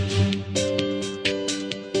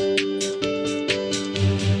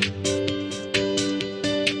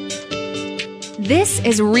This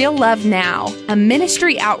is Real Love Now, a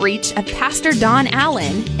ministry outreach of Pastor Don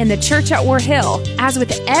Allen in the church at War Hill. As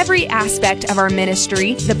with every aspect of our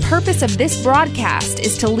ministry, the purpose of this broadcast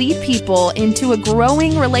is to lead people into a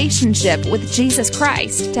growing relationship with Jesus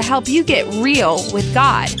Christ to help you get real with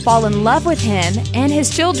God, fall in love with Him and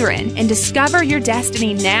His children, and discover your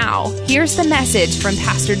destiny now. Here's the message from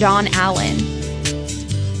Pastor Don Allen.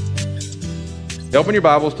 Open your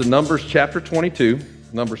Bibles to Numbers chapter 22.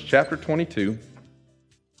 Numbers chapter 22.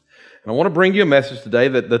 And I want to bring you a message today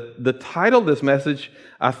that the title of this message,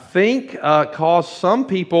 I think, caused some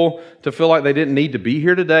people to feel like they didn't need to be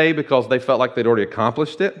here today because they felt like they'd already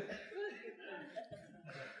accomplished it.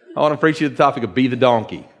 I want to preach you the topic of be the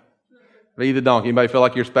donkey. Be the donkey. Anybody feel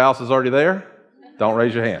like your spouse is already there? Don't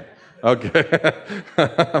raise your hand. Okay.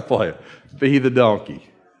 Play it. Be the donkey.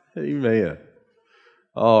 Amen.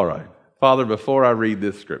 All right. Father, before I read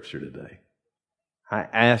this scripture today, I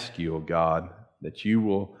ask you, oh God, that you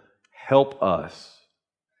will help us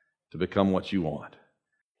to become what you want.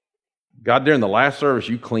 God, during the last service,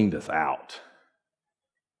 you cleaned us out.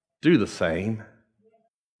 Do the same.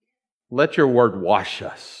 Let your word wash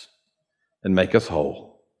us and make us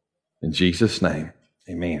whole. In Jesus' name,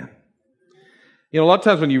 amen. You know, a lot of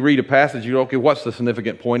times when you read a passage, you go, okay, what's the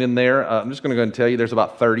significant point in there? I'm just going to go and tell you there's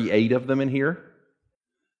about 38 of them in here.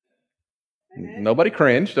 Nobody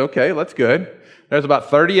cringed. Okay, that's good. There's about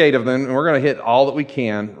 38 of them, and we're going to hit all that we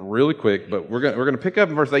can really quick, but we're going to pick up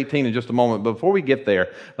in verse 18 in just a moment. But before we get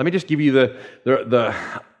there, let me just give you the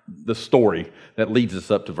story that leads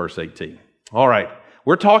us up to verse 18. All right,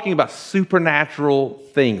 we're talking about supernatural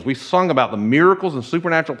things. We sung about the miracles and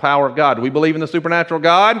supernatural power of God. Do we believe in the supernatural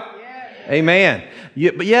God? Yes. Amen.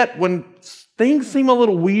 But yet, when things seem a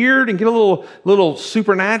little weird and get a little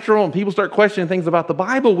supernatural and people start questioning things about the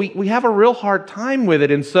Bible, we have a real hard time with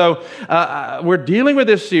it. And so we're dealing with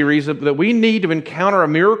this series that we need to encounter a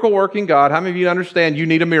miracle-working God. How many of you understand you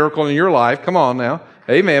need a miracle in your life? Come on now.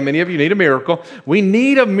 Amen. Many of you need a miracle. We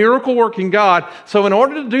need a miracle-working God. So in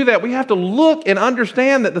order to do that, we have to look and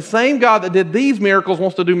understand that the same God that did these miracles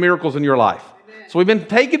wants to do miracles in your life. So we've been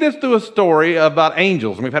taking this to a story about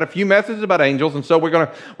angels, and we've had a few messages about angels, and so we're going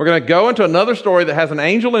to go into another story that has an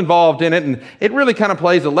angel involved in it, and it really kind of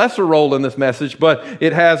plays a lesser role in this message, but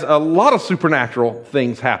it has a lot of supernatural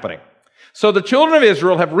things happening. So the children of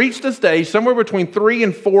Israel have reached a stage somewhere between 3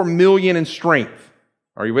 and 4 million in strength.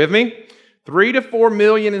 Are you with me? 3 to 4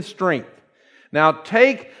 million in strength. Now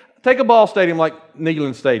take a ball stadium like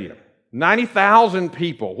Neyland Stadium. 90,000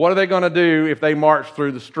 people. What are they going to do if they march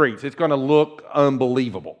through the streets? It's going to look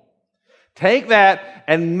unbelievable. Take that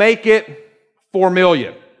and make it 4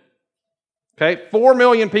 million. Okay, 4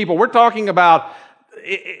 million people. We're talking about,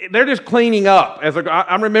 they're just cleaning up.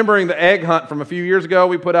 I'm remembering the egg hunt from a few years ago.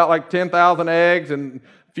 We put out like 10,000 eggs and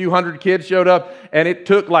a few hundred kids showed up, and it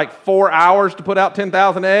took like 4 hours to put out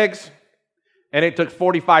 10,000 eggs, and it took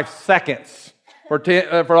 45 seconds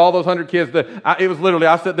for all those 100 kids. It was literally,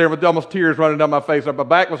 I sat there with almost tears running down my face. My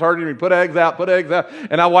back was hurting me. Put eggs out.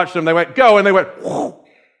 And I watched them. They went, go. And they went, whoo.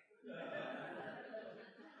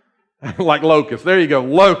 Like locusts. There you go.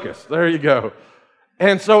 Locusts. There you go.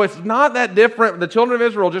 And so it's not that different. The children of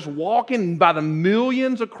Israel just walking by the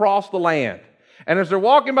millions across the land. And as they're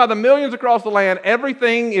walking by the millions across the land,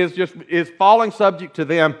 everything is falling subject to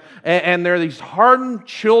them. And they're these hardened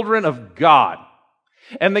children of God.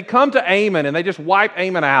 And they come to Ammon and they just wipe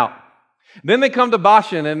Ammon out. Then they come to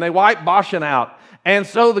Bashan and they wipe Bashan out. And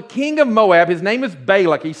so the king of Moab, his name is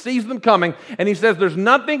Balak, he sees them coming and he says, there's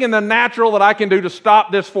nothing in the natural that I can do to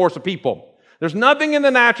stop this force of people. There's nothing in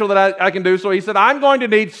the natural that I can do. So he said, I'm going to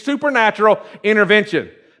need supernatural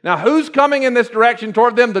intervention. Now who's coming in this direction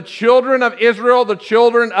toward them? The children of Israel, the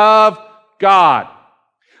children of God.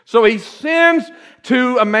 So he sends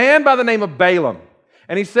to a man by the name of Balaam.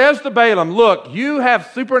 And he says to Balaam, look, you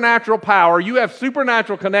have supernatural power, you have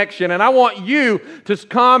supernatural connection, and I want you to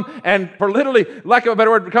come and, for literally, lack of a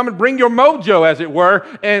better word, come and bring your mojo, as it were,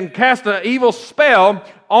 and cast an evil spell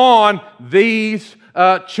on these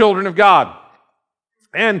children of God.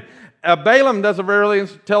 And Balaam does a very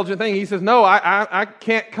intelligent thing. He says, no, I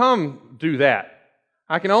can't come do that.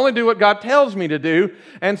 I can only do what God tells me to do.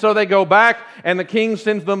 And so they go back, and the king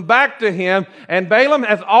sends them back to him. And Balaam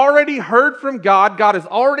has already heard from God. God has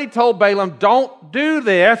already told Balaam, don't do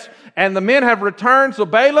this. And the men have returned. So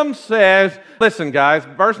Balaam says, listen, guys,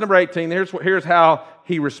 verse number 18, here's how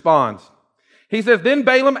he responds. He says, then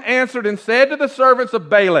Balaam answered and said to the servants of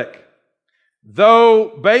Balak,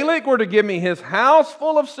 though Balak were to give me his house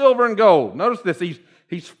full of silver and gold. Notice this,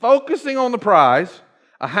 he's focusing on the prize.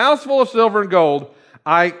 A house full of silver and gold.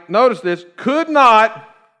 I, notice this, could not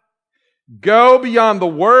go beyond the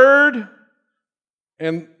word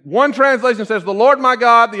And one translation says, the Lord my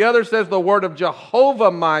God. The other says, the word of Jehovah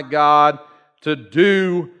my God, to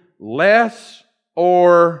do less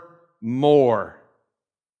or more.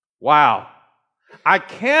 Wow. I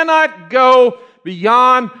cannot go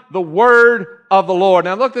beyond the word of the Lord.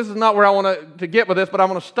 Now look, this is not where I want to get with this, but I'm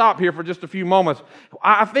going to stop here for just a few moments.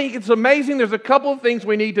 I think it's amazing. There's a couple of things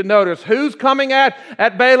we need to notice. Who's coming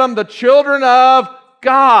at Balaam? The children of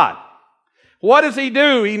God. What does he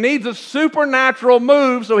do? He needs a supernatural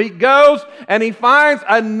move, so he goes and he finds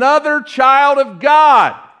another child of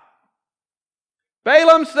God.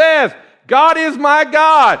 Balaam says, God is my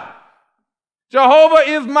God. Jehovah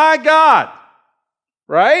is my God.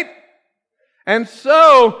 Right? And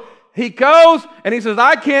so he goes and he says,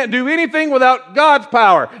 I can't do anything without God's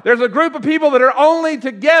power. There's a group of people that are only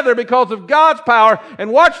together because of God's power.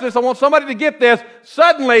 And watch this, I want somebody to get this.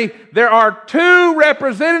 Suddenly, there are two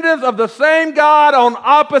representatives of the same God on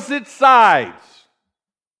opposite sides.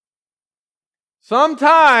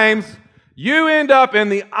 Sometimes you end up in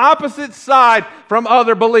the opposite side from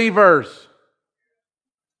other believers.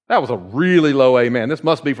 That was a really low amen. This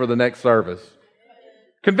must be for the next service.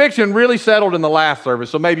 Conviction really settled in the last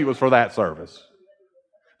service, so maybe it was for that service.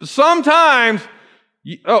 But sometimes,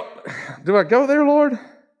 do I go there, Lord?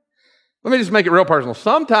 Let me just make it real personal.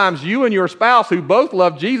 Sometimes you and your spouse, who both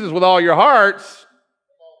love Jesus with all your hearts,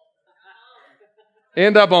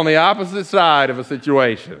 end up on the opposite side of a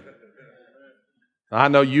situation. I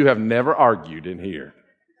know you have never argued in here.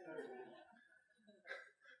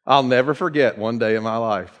 I'll never forget one day in my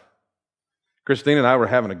life. Christine and I were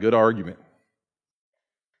having a good argument.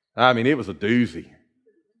 I mean, it was a doozy.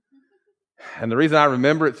 And the reason I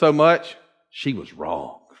remember it so much, she was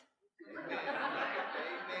wrong.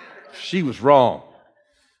 She was wrong.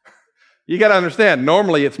 You got to understand,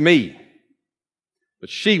 normally it's me. But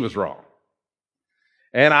she was wrong.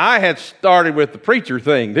 And I had started with the preacher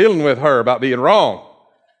thing, dealing with her about being wrong.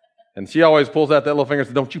 And she always pulls out that little finger and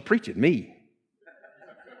says, don't you preach at me.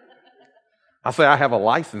 I say, I have a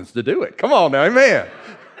license to do it. Come on now, amen.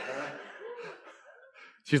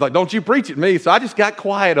 She's like, don't you preach at me. So I just got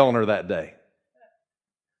quiet on her that day.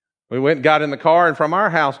 We went and got in the car, and from our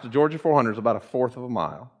house to Georgia 400 is about a fourth of a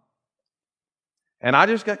mile. And I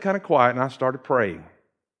just got kind of quiet, and I started praying.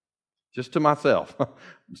 Just to myself.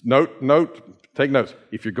 Take notes.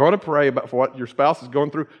 If you're going to pray about what your spouse is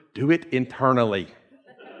going through, do it internally.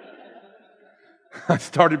 I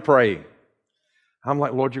started praying. I'm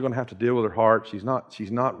like, Lord, you're going to have to deal with her heart. She's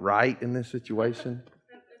not right in this situation.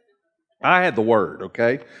 I had the word,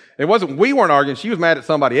 okay? We weren't arguing. She was mad at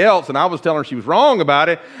somebody else, and I was telling her she was wrong about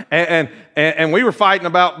it. And we were fighting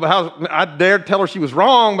about how I dared tell her she was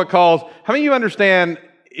wrong because, how many of you understand,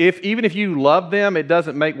 even if you love them, it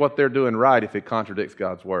doesn't make what they're doing right if it contradicts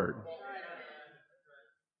God's word.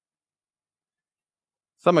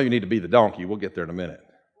 Some of you need to be the donkey. We'll get there in a minute.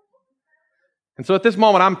 And so at this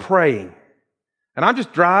moment, I'm praying. And I'm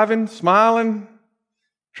just driving, smiling,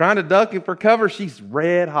 trying to duck for cover. She's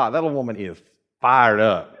red hot. That little woman is fired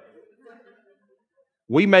up.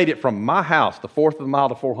 We made it from my house, the fourth of the mile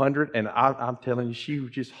to 400, and I'm telling you, she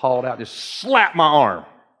just hauled out, just slapped my arm.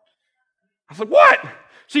 I said, what?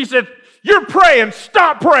 She said, you're praying,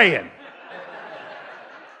 stop praying.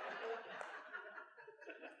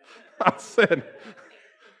 I said,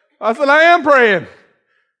 I am praying.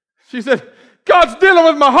 She said, God's dealing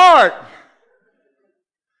with my heart.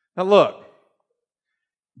 Now look,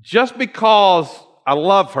 just because I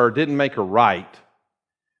love her didn't make her right.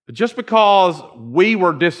 But just because we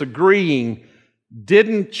were disagreeing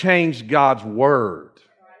didn't change God's word.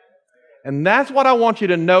 And that's what I want you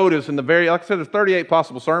to notice in like I said, there's 38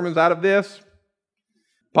 possible sermons out of this.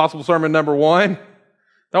 Possible sermon number 1.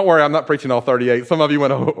 Don't worry, I'm not preaching all 38. Some of you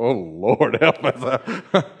went, oh Lord, help us.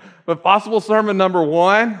 But possible sermon number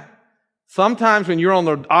 1, sometimes when you're on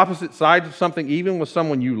the opposite side of something, even with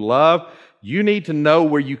someone you love, you need to know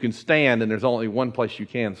where you can stand, and there's only one place you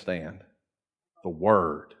can stand. The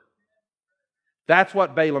Word. That's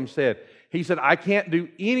what Balaam said. He said, I can't do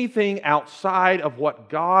anything outside of what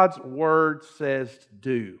God's Word says to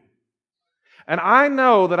do. And I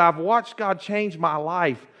know that I've watched God change my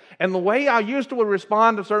life. And the way I used to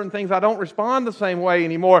respond to certain things, I don't respond the same way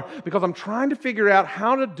anymore because I'm trying to figure out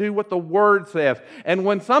how to do what the Word says. And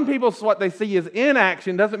when some people, what they see as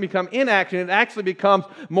inaction doesn't become inaction, it actually becomes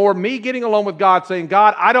more me getting along with God saying,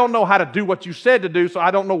 God, I don't know how to do what you said to do, so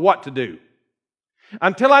I don't know what to do.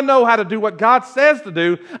 Until I know how to do what God says to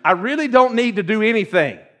do, I really don't need to do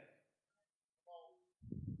anything.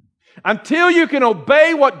 Until you can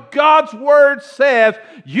obey what God's Word says,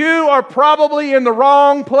 you are probably in the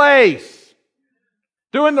wrong place.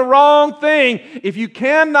 doing the wrong thing if you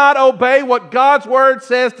cannot obey what God's Word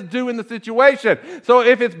says to do in the situation. So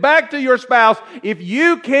if it's back to your spouse, if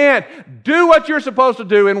you can't do what you're supposed to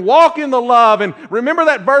do and walk in the love, and remember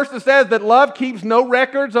that verse that says that love keeps no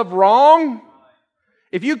records of wrong?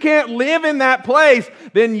 If you can't live in that place,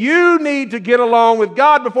 then you need to get along with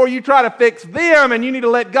God before you try to fix them, and you need to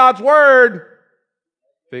let God's Word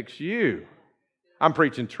fix you. I'm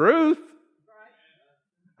preaching truth. As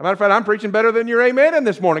a matter of fact, I'm preaching better than your amen in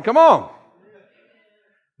this morning. Come on.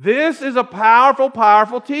 This is a powerful,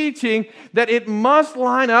 powerful teaching that it must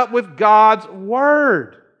line up with God's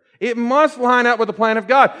Word. It must line up with the plan of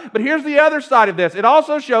God. But here's the other side of this. It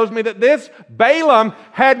also shows me that this Balaam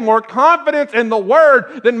had more confidence in the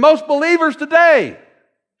Word than most believers today.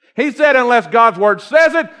 He said, unless God's Word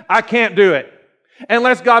says it, I can't do it.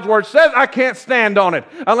 Unless God's Word says, I can't stand on it.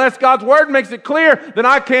 Unless God's Word makes it clear, then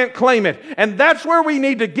I can't claim it. And that's where we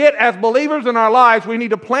need to get as believers in our lives. We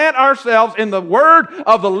need to plant ourselves in the Word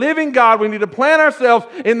of the living God. We need to plant ourselves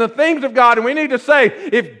in the things of God. And we need to say,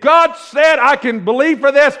 if God said I can believe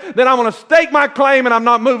for this, then I'm going to stake my claim and I'm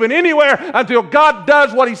not moving anywhere until God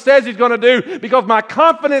does what He says He's going to do, because my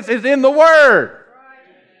confidence is in the Word.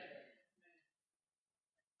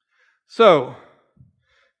 So,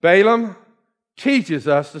 Balaam teaches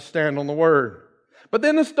us to stand on the Word. But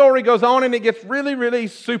then the story goes on and it gets really, really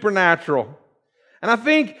supernatural. And I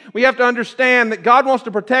think we have to understand that God wants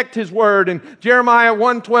to protect His Word. In Jeremiah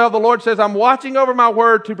 1:12, the Lord says, I'm watching over my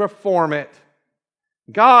Word to perform it.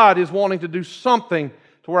 God is wanting to do something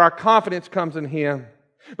to where our confidence comes in Him.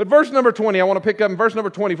 But verse number 20, I want to pick up in verse number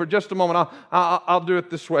 20 for just a moment. I'll do it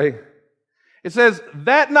this way. It says,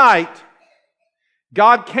 that night,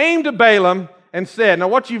 God came to Balaam and said, now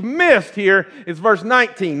what you've missed here is verse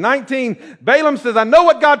 19. 19, Balaam says, I know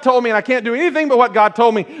what God told me and I can't do anything but what God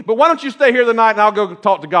told me, but why don't you stay here the night and I'll go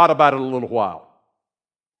talk to God about it a little while.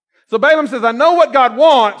 So Balaam says, I know what God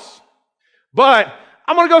wants, but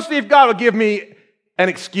I'm going to go see if God will give me an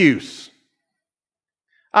excuse.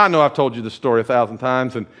 I know I've told you this story 1,000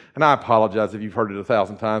 times, and I apologize if you've heard it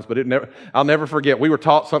 1,000 times, but I'll never forget. We were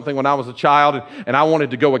taught something when I was a child, and I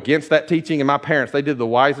wanted to go against that teaching, and my parents, they did the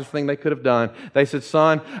wisest thing they could have done. They said,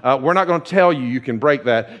 son, we're not going to tell you can break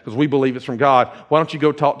that because we believe it's from God. Why don't you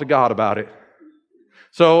go talk to God about it?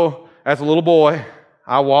 So, as a little boy,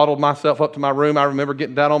 I waddled myself up to my room. I remember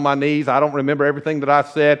getting down on my knees. I don't remember everything that I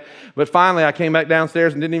said. But finally, I came back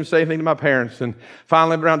downstairs and didn't even say anything to my parents. And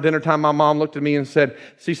finally, around dinner time, my mom looked at me and said,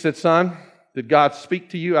 she said, son, did God speak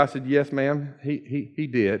to you? I said, yes, ma'am, he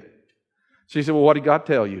did. She said, well, what did God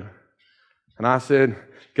tell you? And I said,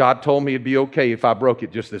 God told me it'd be okay if I broke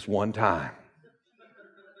it just this one time.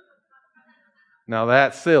 Now,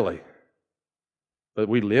 that's silly. But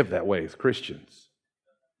we live that way as Christians.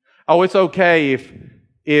 Oh, it's okay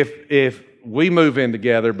if we move in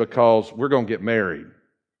together because we're going to get married.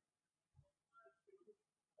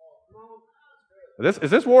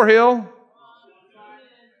 Is this War Hill?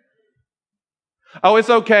 Oh, it's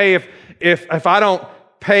okay if I don't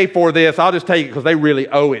pay for this, I'll just take it because they really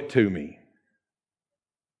owe it to me.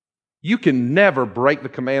 You can never break the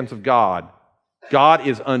commands of God. God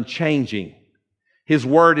is unchanging. His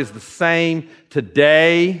Word is the same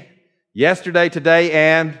today, yesterday, today,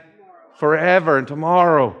 and forever and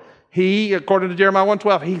tomorrow. He, according to Jeremiah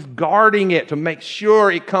 1:12, He's guarding it to make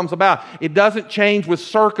sure it comes about. It doesn't change with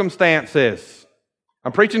circumstances.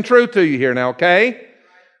 I'm preaching truth to you here now, okay?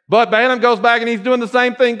 But Balaam goes back and he's doing the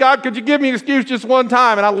same thing. God, could you give me an excuse just one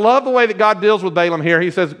time? And I love the way that God deals with Balaam here.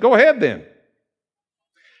 He says, go ahead then.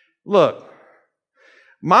 Look,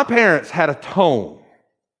 my parents had a tone.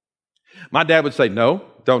 My dad would say, no,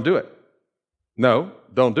 don't do it. No,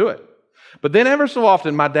 don't do it. But then ever so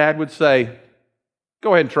often, my dad would say,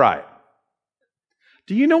 go ahead and try it.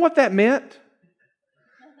 Do you know what that meant?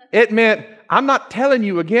 It meant, I'm not telling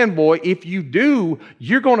you again, boy. If you do,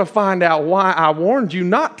 you're going to find out why I warned you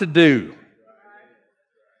not to do.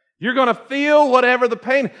 You're going to feel whatever the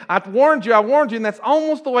pain. I warned you, and that's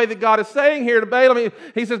almost the way that God is saying here to Balaam.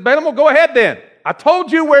 He says, Balaam, well, go ahead then. I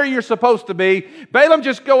told you where you're supposed to be. Balaam,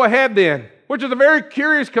 just go ahead then. Which is a very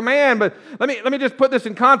curious command, but let me just put this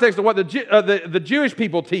in context of what the Jewish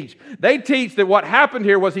people teach. They teach that what happened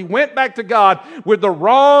here was he went back to God with the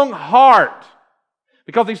wrong heart.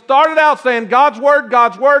 Because he started out saying God's Word,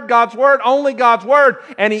 God's Word, God's Word, only God's Word,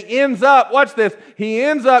 and he ends up, watch this, he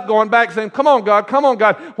ends up going back saying, come on God, come on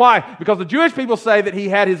God. Why? Because the Jewish people say that he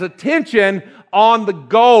had his attention on the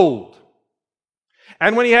gold.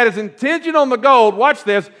 And when he had his attention on the gold, watch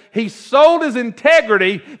this, he sold his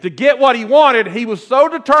integrity to get what he wanted. He was so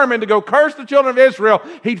determined to go curse the children of Israel,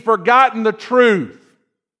 he'd forgotten the truth.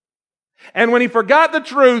 And when he forgot the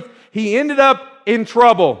truth, he ended up in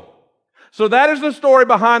trouble. So that is the story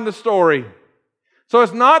behind the story. So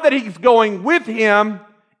it's not that he's going with him,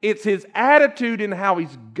 it's his attitude in how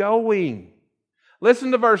he's going.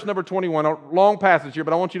 Listen to verse number 21, a long passage here,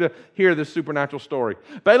 but I want you to hear this supernatural story.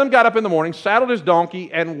 Balaam got up in the morning, saddled his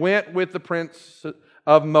donkey, and went with the prince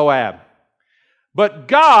of Moab. But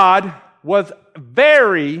God was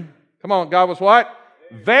God was what?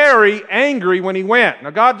 Very angry when he went.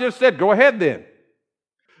 Now God just said, go ahead then.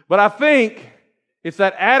 But I think it's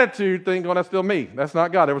that attitude thing going, that's still me. That's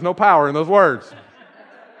not God. There was no power in those words.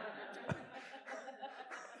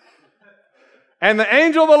 And the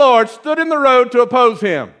angel of the Lord stood in the road to oppose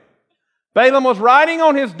him. Balaam was riding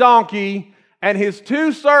on his donkey, and his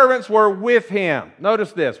 2 servants were with him.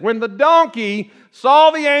 Notice this. When the donkey saw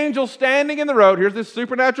the angel standing in the road, here's this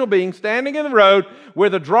supernatural being standing in the road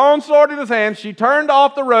with a drawn sword in his hand, she turned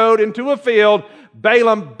off the road into a field.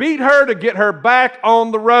 Balaam beat her to get her back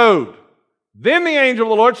on the road. Then the angel of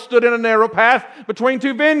the Lord stood in a narrow path between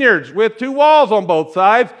 2 vineyards with 2 walls on both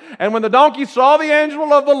sides. And when the donkey saw the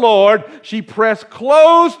angel of the Lord, she pressed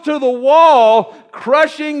close to the wall,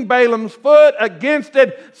 crushing Balaam's foot against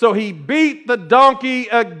it. So he beat the donkey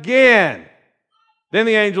again. Then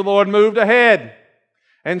the angel of the Lord moved ahead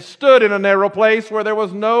and stood in a narrow place where there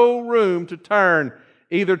was no room to turn,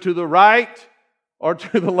 either to the right or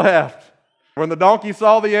to the left. When the donkey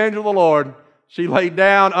saw the angel of the Lord, she lay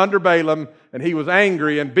down under Balaam, and he was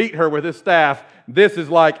angry and beat her with his staff. This is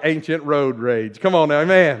like ancient road rage. Come on now,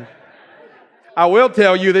 amen. I will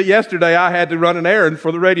tell you that yesterday I had to run an errand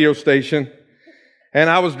for the radio station, and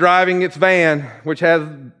I was driving its van, which has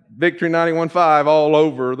Victory 91.5 all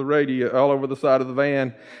over the radio, all over the side of the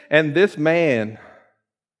van. And this man,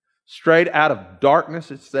 straight out of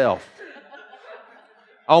darkness itself,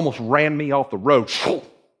 almost ran me off the road.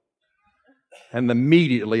 And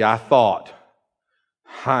immediately I thought,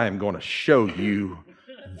 I am going to show you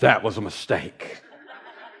that was a mistake.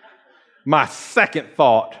 My second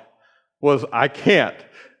thought was, I can't.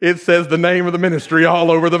 It says the name of the ministry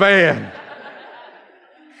all over the van.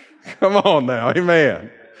 Come on now,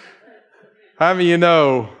 amen. How many of you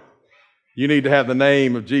know you need to have the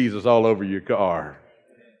name of Jesus all over your car?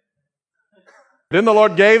 Then the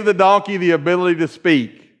Lord gave the donkey the ability to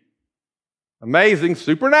speak. Amazing,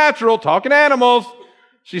 supernatural, talking animals.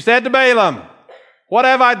 She said to Balaam, what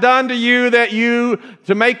have I done to you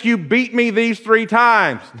to make you beat me these 3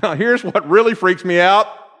 times? Now here's what really freaks me out.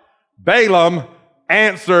 Balaam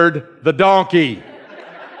answered the donkey.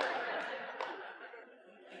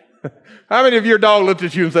 How many of your dog looked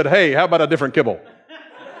at you and said, hey, how about a different kibble?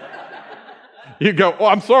 You go, oh,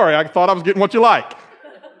 I'm sorry, I thought I was getting what you like.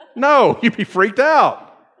 No, you'd be freaked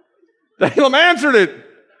out. Balaam answered it.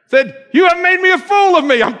 Said, you have made me a fool of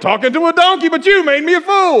me. I'm talking to a donkey, but you made me a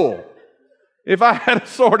fool. If I had a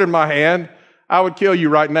sword in my hand, I would kill you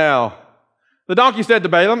right now. The donkey said to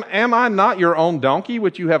Balaam, am I not your own donkey,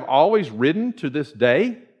 which you have always ridden to this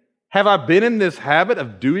day? Have I been in this habit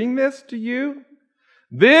of doing this to you?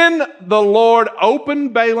 Then the Lord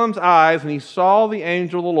opened Balaam's eyes, and he saw the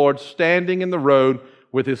angel of the Lord standing in the road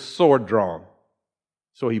with his sword drawn.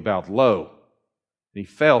 So he bowed low, and he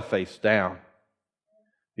fell face down.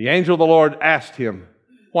 The angel of the Lord asked him,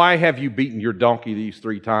 why have you beaten your donkey these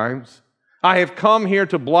 3 times? I have come here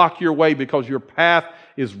to block your way because your path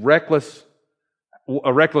is a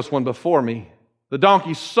reckless one before me. The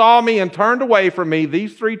donkey saw me and turned away from me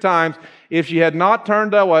these 3 times. If she had not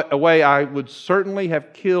turned away, I would certainly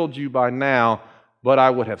have killed you by now, but I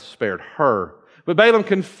would have spared her. But Balaam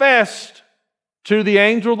confessed to the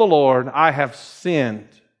angel of the Lord, I have sinned.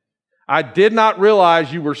 I did not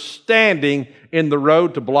realize you were standing in the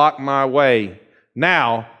road to block my way.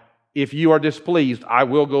 Now, if you are displeased, I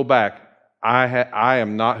will go back. I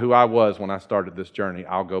am not who I was when I started this journey.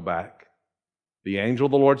 I'll go back. The angel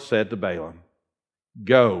of the Lord said to Balaam,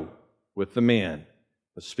 go with the men,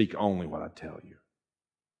 but speak only what I tell you.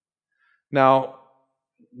 Now,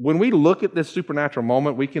 when we look at this supernatural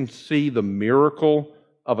moment, we can see the miracle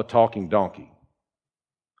of a talking donkey.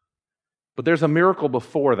 But there's a miracle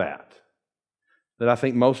before that I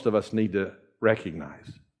think most of us need to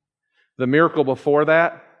recognize. The miracle before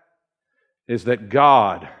that is that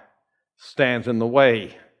God stands in the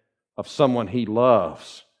way of someone he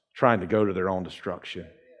loves trying to go to their own destruction.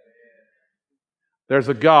 There's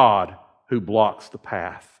a God who blocks the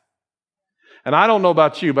path. And I don't know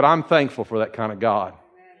about you, but I'm thankful for that kind of God.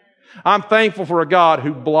 I'm thankful for a God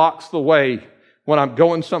who blocks the way when I'm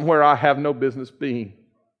going somewhere I have no business being.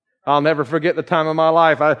 I'll never forget the time of my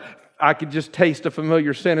life. I could just taste a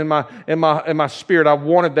familiar sin in my spirit. I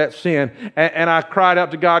wanted that sin. And I cried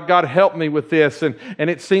out to God, God, help me with this. And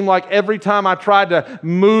it seemed like every time I tried to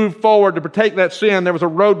move forward to take that sin, there was a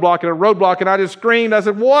roadblock. And I just screamed. I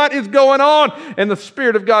said, what is going on? And the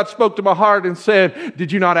Spirit of God spoke to my heart and said,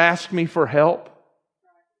 did you not ask me for help?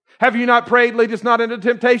 Have you not prayed, lead us not into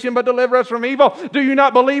temptation, but deliver us from evil? Do you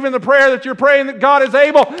not believe in the prayer that you're praying that God is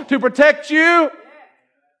able to protect you?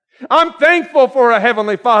 I'm thankful for a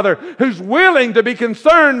Heavenly Father who's willing to be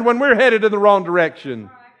concerned when we're headed in the wrong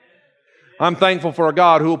direction. I'm thankful for a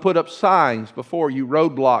God who will put up signs before you,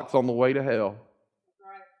 roadblocks on the way to hell,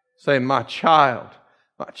 saying, my child,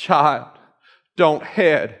 don't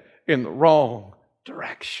head in the wrong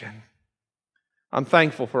direction. I'm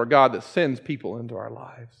thankful for a God that sends people into our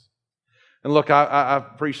lives. And look, I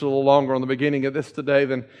preached a little longer on the beginning of this today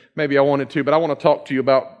than maybe I wanted to, but I want to talk to you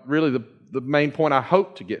about really the main point I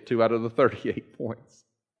hope to get to out of the 38 points.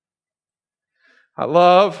 I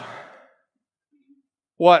love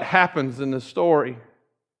what happens in this story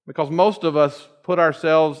because most of us put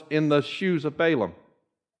ourselves in the shoes of Balaam.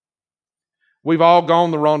 We've all gone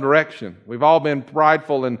the wrong direction. We've all been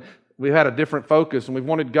prideful and we've had a different focus and we've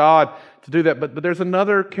wanted God to do that. But there's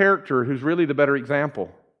another character who's really the better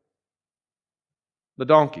example. The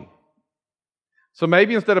donkey. So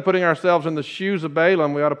maybe instead of putting ourselves in the shoes of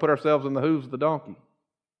Balaam, we ought to put ourselves in the hooves of the donkey.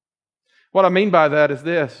 What I mean by that is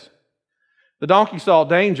this. The donkey saw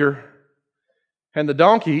danger, and the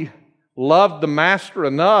donkey loved the master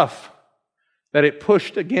enough that it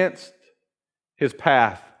pushed against his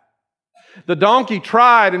path. The donkey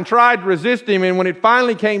tried to resist him, and when it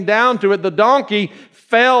finally came down to it, the donkey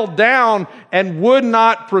fell down and would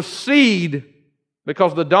not proceed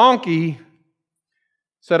because the donkey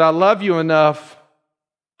said, I love you enough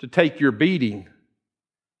to take your beating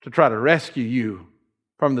to try to rescue you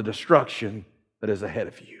from the destruction that is ahead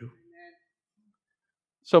of you.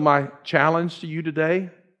 So my challenge to you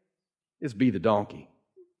today is be the donkey.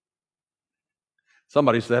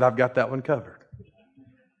 Somebody said, I've got that one covered.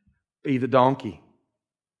 Be the donkey.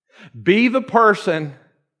 Be the person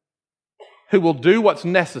who will do what's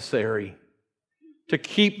necessary to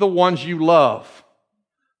keep the ones you love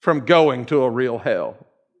from going to a real hell.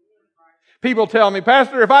 People tell me,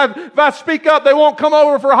 Pastor, if I speak up, they won't come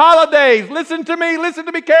over for holidays. Listen to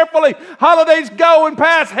me carefully. Holidays go and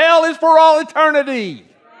pass. Hell is for all eternity.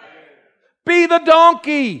 Be the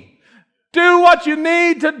donkey. Do what you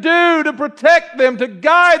need to do to protect them, to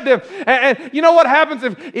guide them. And you know what happens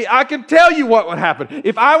if, I can tell you what would happen.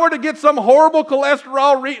 If I were to get some horrible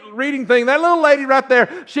cholesterol reading thing, that little lady right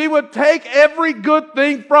there, she would take every good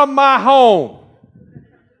thing from my home.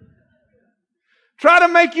 Try to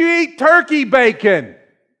make you eat turkey bacon.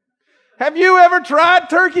 Have you ever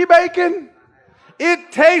tried turkey bacon?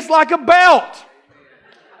 It tastes like a belt.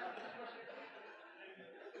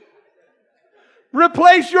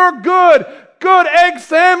 Replace your good egg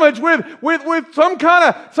sandwich with some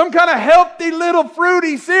kind of healthy little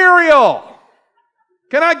fruity cereal.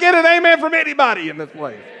 Can I get an amen from anybody in this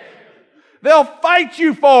place? They'll fight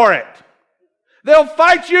you for it. They'll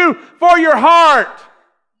fight you for your heart.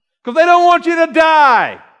 Because they don't want you to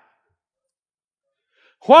die.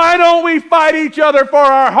 Why don't we fight each other for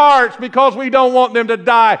our hearts? Because we don't want them to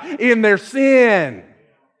die in their sin.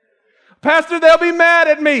 Pastor, they'll be mad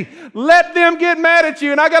at me. Let them get mad at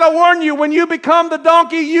you. And I got to warn you, when you become the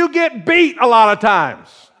donkey, you get beat a lot of times.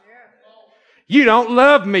 You don't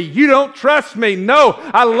love me. You don't trust me. No,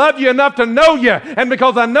 I love you enough to know you. And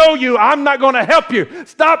because I know you, I'm not going to help you.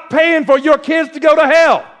 Stop paying for your kids to go to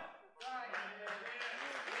hell.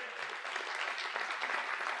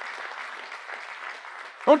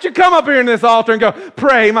 Don't you come up here in this altar and go,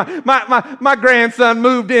 pray, my grandson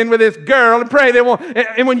moved in with this girl, and pray they won't,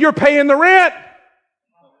 and when you're paying the rent.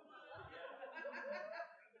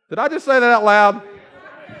 Did I just say that out loud?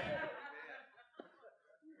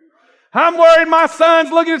 I'm worried my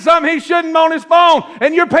son's looking at something he shouldn't on his phone,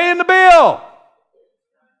 and you're paying the bill.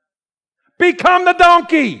 Become the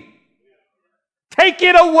donkey. Take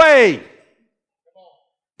it away.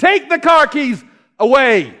 Take the car keys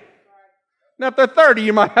away. Now, if they're 30,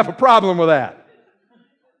 you might have a problem with that.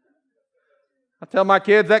 I tell my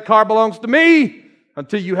kids that car belongs to me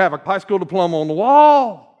until you have a high school diploma on the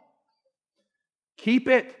wall. Keep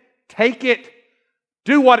it. Take it.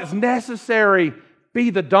 Do what is necessary.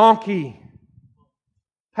 Be the donkey.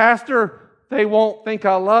 Pastor, they won't think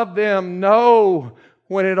I love them. No.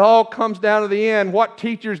 when it all comes down to the end, what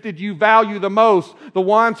teachers did you value the most? The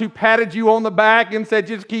ones who patted you on the back and said,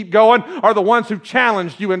 just keep going, or the ones who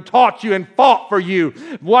challenged you and taught you and fought for you?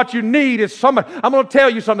 What you need is somebody. I'm going to tell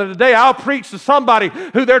you something today. I'll preach to somebody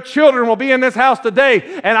who their children will be in this house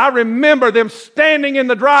today, and I remember them standing in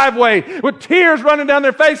the driveway with tears running down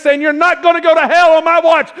their face saying, you're not going to go to hell on my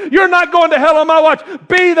watch. You're not going to hell on my watch.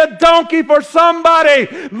 Be the donkey for somebody.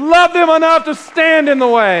 Love them enough to stand in the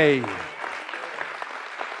way.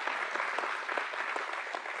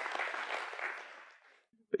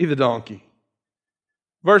 Be the donkey.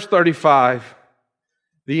 Verse 35.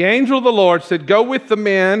 The angel of the Lord said, go with the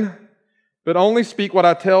men, but only speak what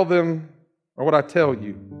I tell them or what I tell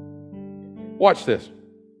you. Watch this.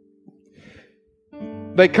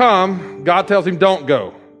 They come, God tells him, don't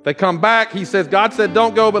go. They come back, he says, God said,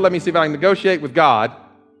 don't go, but let me see if I can negotiate with God,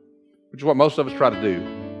 which is what most of us try to do.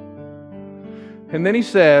 And then he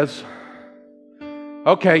says,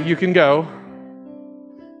 okay, you can go.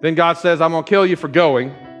 Then God says, I'm going to kill you for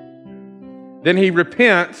going. Then he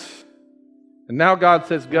repents, and now God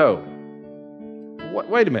says, go.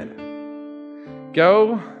 Wait a minute.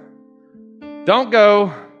 Go. Don't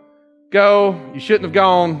go. Go. You shouldn't have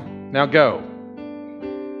gone. Now go.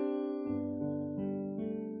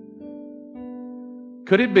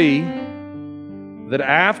 Could it be that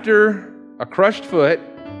after a crushed foot,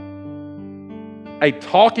 a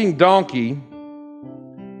talking donkey,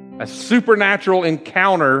 a supernatural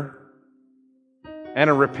encounter, and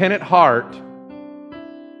a repentant heart,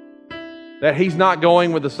 that he's not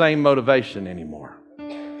going with the same motivation anymore?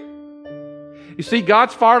 You see,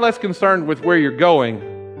 God's far less concerned with where you're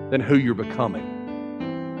going than who you're becoming.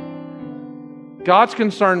 God's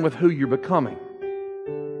concerned with who you're becoming.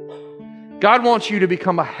 God wants you to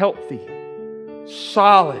become a healthy,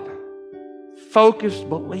 solid, focused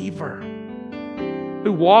believer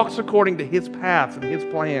who walks according to his paths and his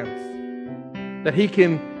plans, that he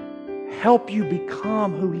can help you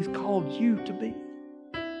become who he's called you to be.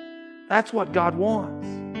 That's what God wants.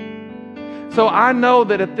 So I know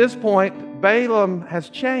that at this point, Balaam has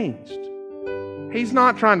changed. He's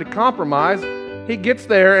not trying to compromise. He gets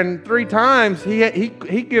there, and 3 times he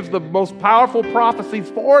gives the most powerful prophecies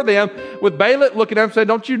for them, with Balak looking at him and saying,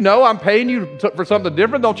 don't you know I'm paying you for something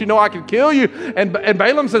different? Don't you know I can kill you? And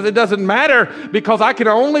Balaam says, it doesn't matter, because I can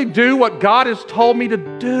only do what God has told me to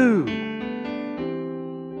do.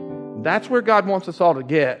 That's where God wants us all to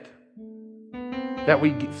get. That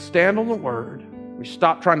we stand on the Word. We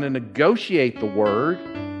stop trying to negotiate the Word.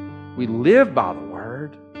 We live by the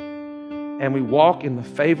Word. And we walk in the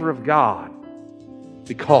favor of God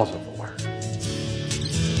because of the Word.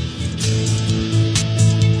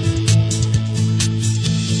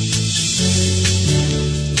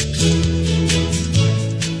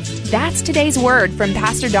 That's today's word from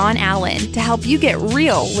Pastor Don Allen to help you get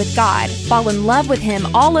real with God, fall in love with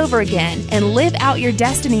Him all over again, and live out your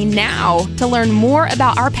destiny now. To learn more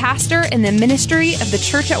about our pastor and the ministry of the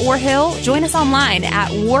church at War Hill, join us online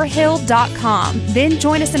at warhill.com. Then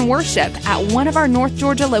join us in worship at one of our North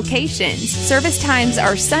Georgia locations. Service times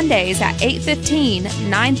are Sundays at 8:15,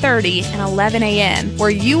 9:30, and 11 a.m., where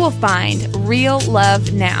you will find real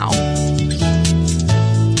love now.